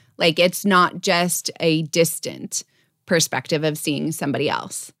 Yeah. Like it's not just a distant perspective of seeing somebody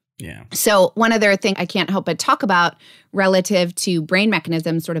else. Yeah. So one other thing I can't help but talk about relative to brain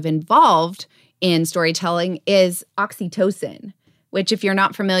mechanisms sort of involved in storytelling is oxytocin, which if you're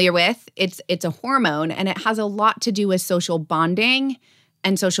not familiar with, it's a hormone and it has a lot to do with social bonding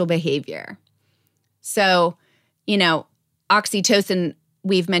and social behavior. So, you know, oxytocin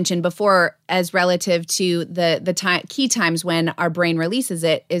we've mentioned before as relative to the key times when our brain releases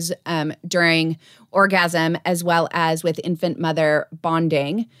it is during orgasm as well as with infant-mother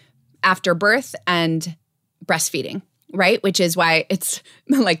bonding after birth and breastfeeding, right? Which is why it's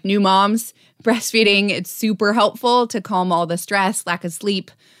like new moms breastfeeding. It's super helpful to calm all the stress, lack of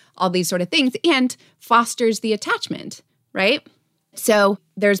sleep, all these sort of things, and fosters the attachment, right? So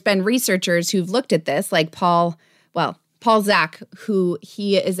there's been researchers who've looked at this, like Paul Zak, who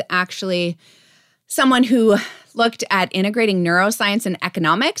he is actually someone who looked at integrating neuroscience and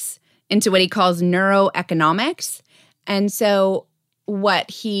economics into what he calls neuroeconomics. And so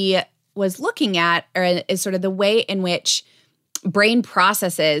what he was looking at is sort of the way in which brain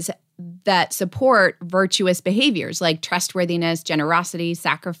processes that support virtuous behaviors like trustworthiness, generosity,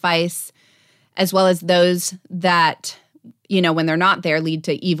 sacrifice, as well as those that, you know, when they're not there, lead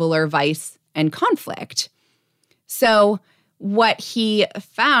to evil or vice and conflict. So what he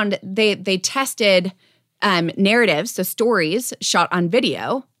found, they tested narratives, so stories shot on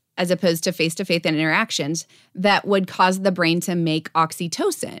video, as opposed to face-to-face interactions, that would cause the brain to make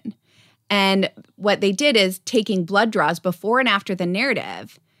oxytocin. And what they did is taking blood draws before and after the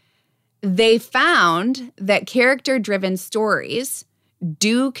narrative, they found that character-driven stories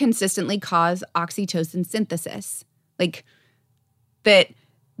do consistently cause oxytocin synthesis. Like that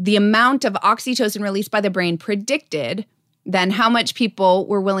the amount of oxytocin released by the brain predicted then how much people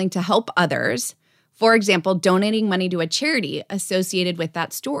were willing to help others. For example, donating money to a charity associated with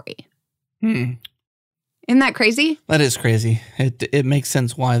that story. Isn't that crazy? That is crazy. It makes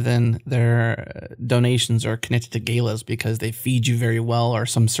sense why then their donations are connected to galas, because they feed you very well or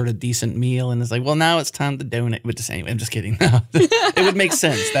some sort of decent meal. And it's like, well, now it's time to donate. But just anyway, I'm just kidding. It would make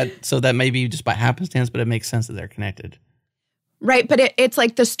sense. That may be just by happenstance, but it makes sense that they're connected. Right. But it's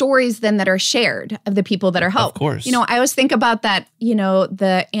like the stories then that are shared of the people that are helped. Of course. You know, I always think about that, you know,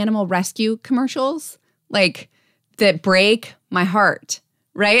 the animal rescue commercials, like that break my heart.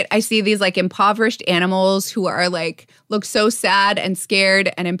 Right? I see these like impoverished animals who are like, look so sad and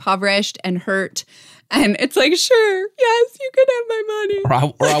scared and impoverished and hurt. And it's like, sure, yes, you can have my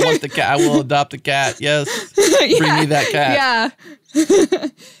money. Or I want the cat. I will adopt a cat. Yes. Bring me that cat. Yeah.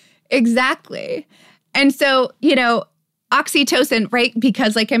 Exactly. And so, you know, oxytocin, right?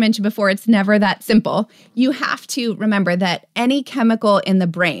 Because like I mentioned before, it's never that simple. You have to remember that any chemical in the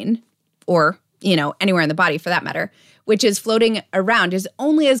brain or, you know, anywhere in the body for that matter, which is floating around, is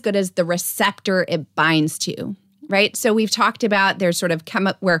only as good as the receptor it binds to, right? So we've talked about there's sort of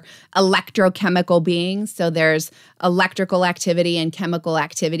we're electrochemical beings. So there's electrical activity and chemical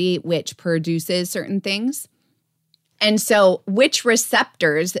activity, which produces certain things. And so which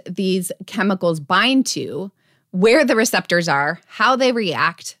receptors these chemicals bind to, where the receptors are, how they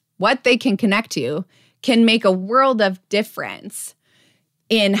react, what they can connect to, can make a world of difference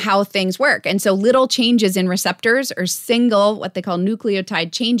in how things work. And so little changes in receptors or single, what they call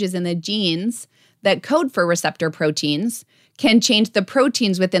nucleotide changes in the genes that code for receptor proteins can change the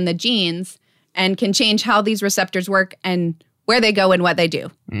proteins within the genes and can change how these receptors work and where they go and what they do.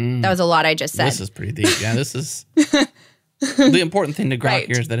 That was a lot I just said. This is pretty deep. Yeah, this is The important thing to grok Right.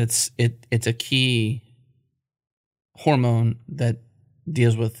 here is that it's a key hormone that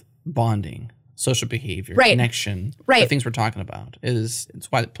deals with bonding, social behavior, Right. connection, Right. the things we're talking about. It's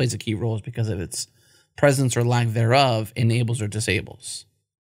why it plays a key role is because of its presence or lack thereof enables or disables.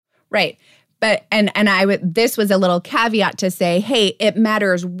 Right. But this was a little caveat to say, hey, it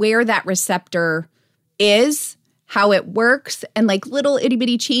matters where that receptor is, how it works, and like little itty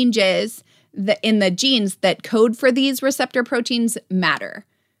bitty changes in the genes that code for these receptor proteins matter.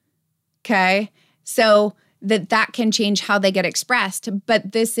 Okay. So that can change how they get expressed.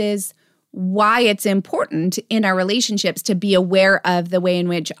 But this is why it's important in our relationships to be aware of the way in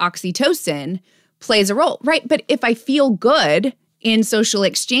which oxytocin plays a role, right? But if I feel good in social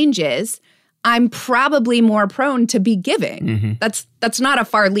exchanges, I'm probably more prone to be giving. Mm-hmm. That's not a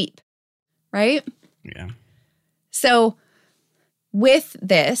far leap, right? Yeah. So with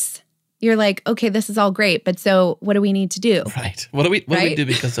this, you're like, okay, this is all great, but so what do we need to do? Right. What do we Right? do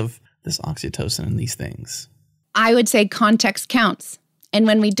because of this oxytocin and these things? I would say context counts. And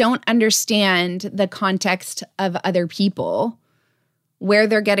when we don't understand the context of other people, where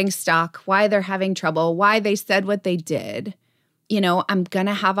they're getting stuck, why they're having trouble, why they said what they did, I'm going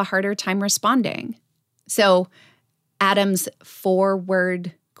to have a harder time responding. So Adam's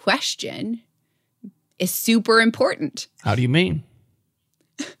 4-word question is super important. How do you mean?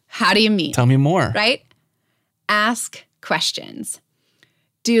 How do you mean? Tell me more. Right? Ask questions.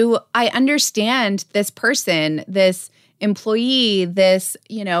 Do I understand this person, this employee, this,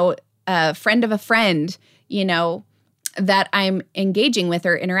 friend of a friend, that I'm engaging with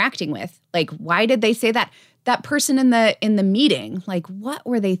or interacting with? Like, why did they say that? That person in the meeting, like, what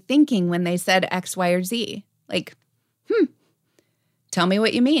were they thinking when they said X, Y, or Z? Like, tell me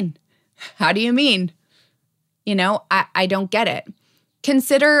what you mean. How do you mean? I don't get it.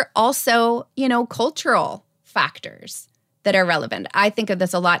 Consider also, cultural factors that are relevant. I think of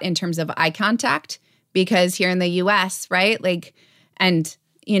this a lot in terms of eye contact because here in the US, right? Like, and,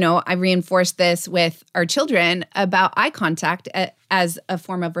 I reinforce this with our children about eye contact as a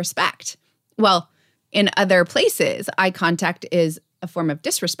form of respect. Well, in other places, eye contact is a form of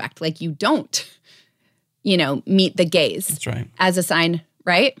disrespect. Like you don't, meet the gaze. That's right. As a sign,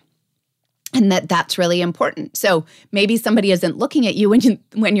 right? And that's really important. So maybe somebody isn't looking at you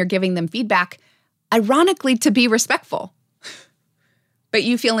when you're giving them feedback, ironically, to be respectful, but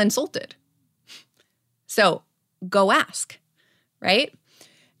you feel insulted. So go ask, right?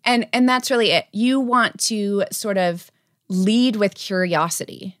 And that's really it. You want to sort of lead with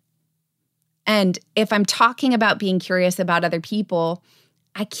curiosity. And if I'm talking about being curious about other people,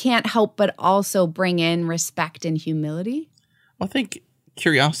 I can't help but also bring in respect and humility. Well, I think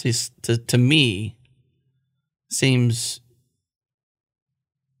curiosity to me seems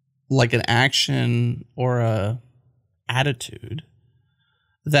like an action or a attitude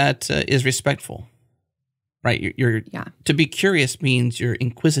that is respectful, right? You're Yeah. To be curious means you're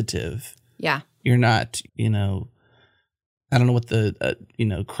inquisitive. Yeah. You're not, I don't know what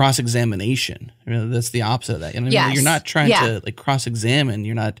the, cross-examination. That's the opposite of that. Yes. You're not trying to like cross-examine.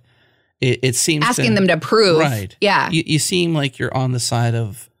 You're not, it seems Asking them to prove. Right. Yeah. You seem like you're on the side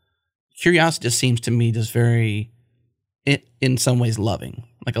of, curiosity just seems to me just very, in some ways, loving,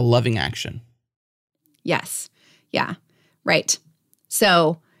 like a loving action. Yes. Yeah. Right.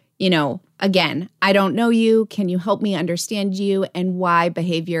 So, again, I don't know you. Can you help me understand you and why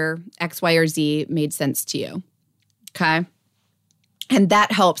behavior X, Y, or Z made sense to you? Okay. And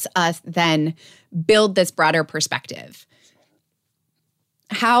that helps us then build this broader perspective.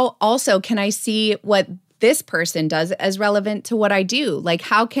 How also can I see what this person does as relevant to what I do? Like,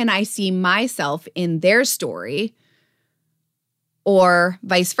 how can I see myself in their story or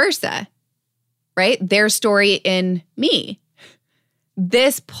vice versa, right? Their story in me.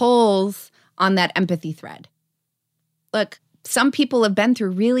 This pulls on that empathy thread. Look, some people have been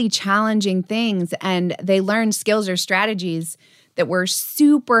through really challenging things and they learned skills or strategies that were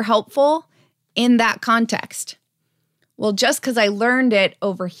super helpful in that context. Well, just because I learned it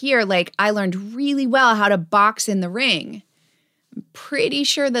over here, like I learned really well how to box in the ring, I'm pretty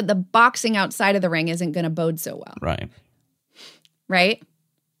sure that the boxing outside of the ring isn't going to bode so well. Right. Right?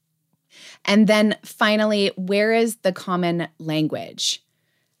 And then finally, where is the common language?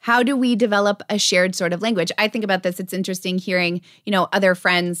 How do we develop a shared sort of language? I think about this. It's interesting hearing, other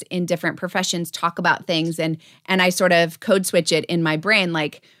friends in different professions talk about things and I sort of code switch it in my brain.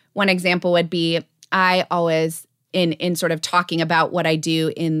 Like one example would be I always, in sort of talking about what I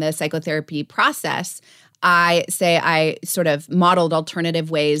do in the psychotherapy process, I say I sort of modeled alternative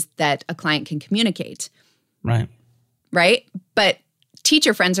ways that a client can communicate. Right. Right? But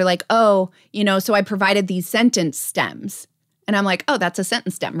teacher friends are like, oh, so I provided these sentence stems. And I'm like, oh, that's a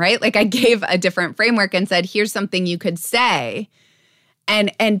sentence stem, right? Like I gave a different framework and said, here's something you could say.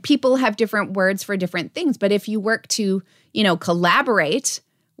 And people have different words for different things. But if you work to, collaborate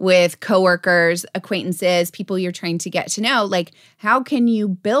with coworkers, acquaintances, people you're trying to get to know, like how can you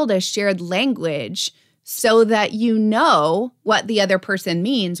build a shared language so that you know what the other person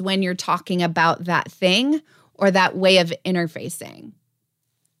means when you're talking about that thing or that way of interfacing?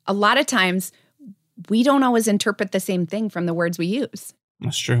 A lot of times, we don't always interpret the same thing from the words we use.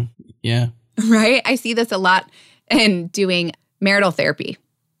 That's true. Yeah. Right? I see this a lot in doing marital therapy,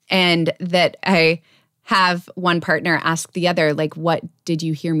 and that I have one partner ask the other, like, what did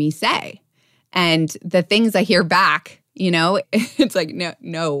you hear me say? And the things I hear back, it's like,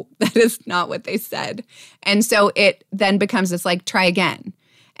 no, that is not what they said. And so it then becomes this like, try again.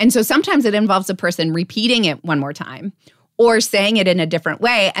 And so sometimes it involves a person repeating it one more time or saying it in a different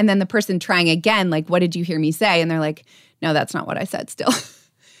way. And then the person trying again, like, what did you hear me say? And they're like, no, that's not what I said still.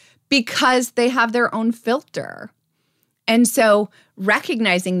 Because they have their own filter. And so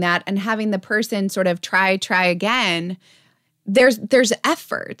recognizing that and having the person sort of try again, there's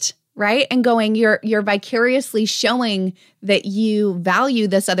effort, right? And going, you're vicariously showing that you value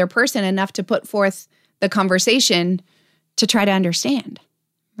this other person enough to put forth the conversation to try to understand,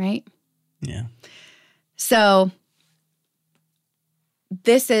 right? Yeah. So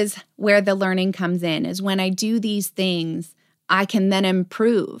this is where the learning comes in, is when I do these things, I can then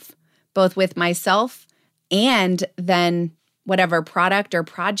improve both with myself and then whatever product or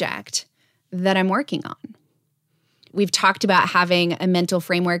project that I'm working on. We've talked about having a mental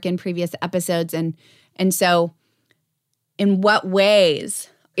framework in previous episodes. And so in what ways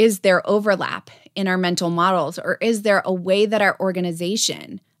is there overlap in our mental models? Or is there a way that our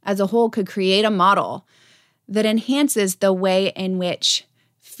organization as a whole could create a model that enhances the way in which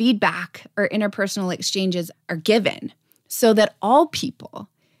feedback or interpersonal exchanges are given so that all people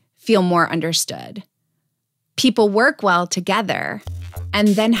feel more understood? People work well together and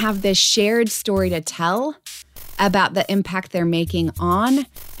then have this shared story to tell about the impact they're making on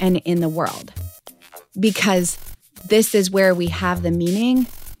and in the world. Because this is where we have the meaning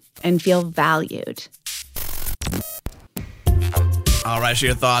and feel valued. All right, share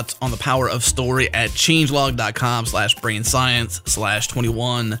your thoughts on the power of story at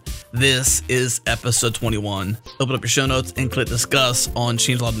changelog.com/brainscience/21. This is episode 21. Open up your show notes and click discuss on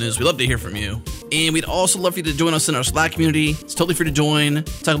Changelog News. We'd love to hear from you. And we'd also love for you to join us in our Slack community. It's totally free to join.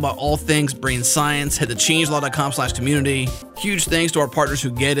 Talk about all things brain science. Head to changelog.com/community. Huge thanks to our partners who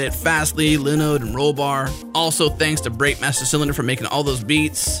get it, Fastly, Linode, and Rollbar. Also, thanks to Breakmaster Cylinder for making all those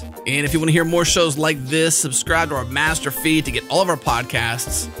beats. And if you want to hear more shows like this, subscribe to our master feed to get all of our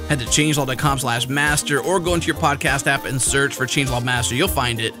podcasts. Head to changelog.com/master or go into your podcast app and search for Changelog Master. You'll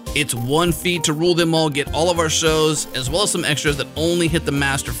find it. It's one feed to rule them all. Get all of our shows as well as some extras that only hit the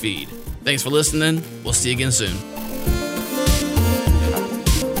master feed. Thanks for listening. We'll see you again soon.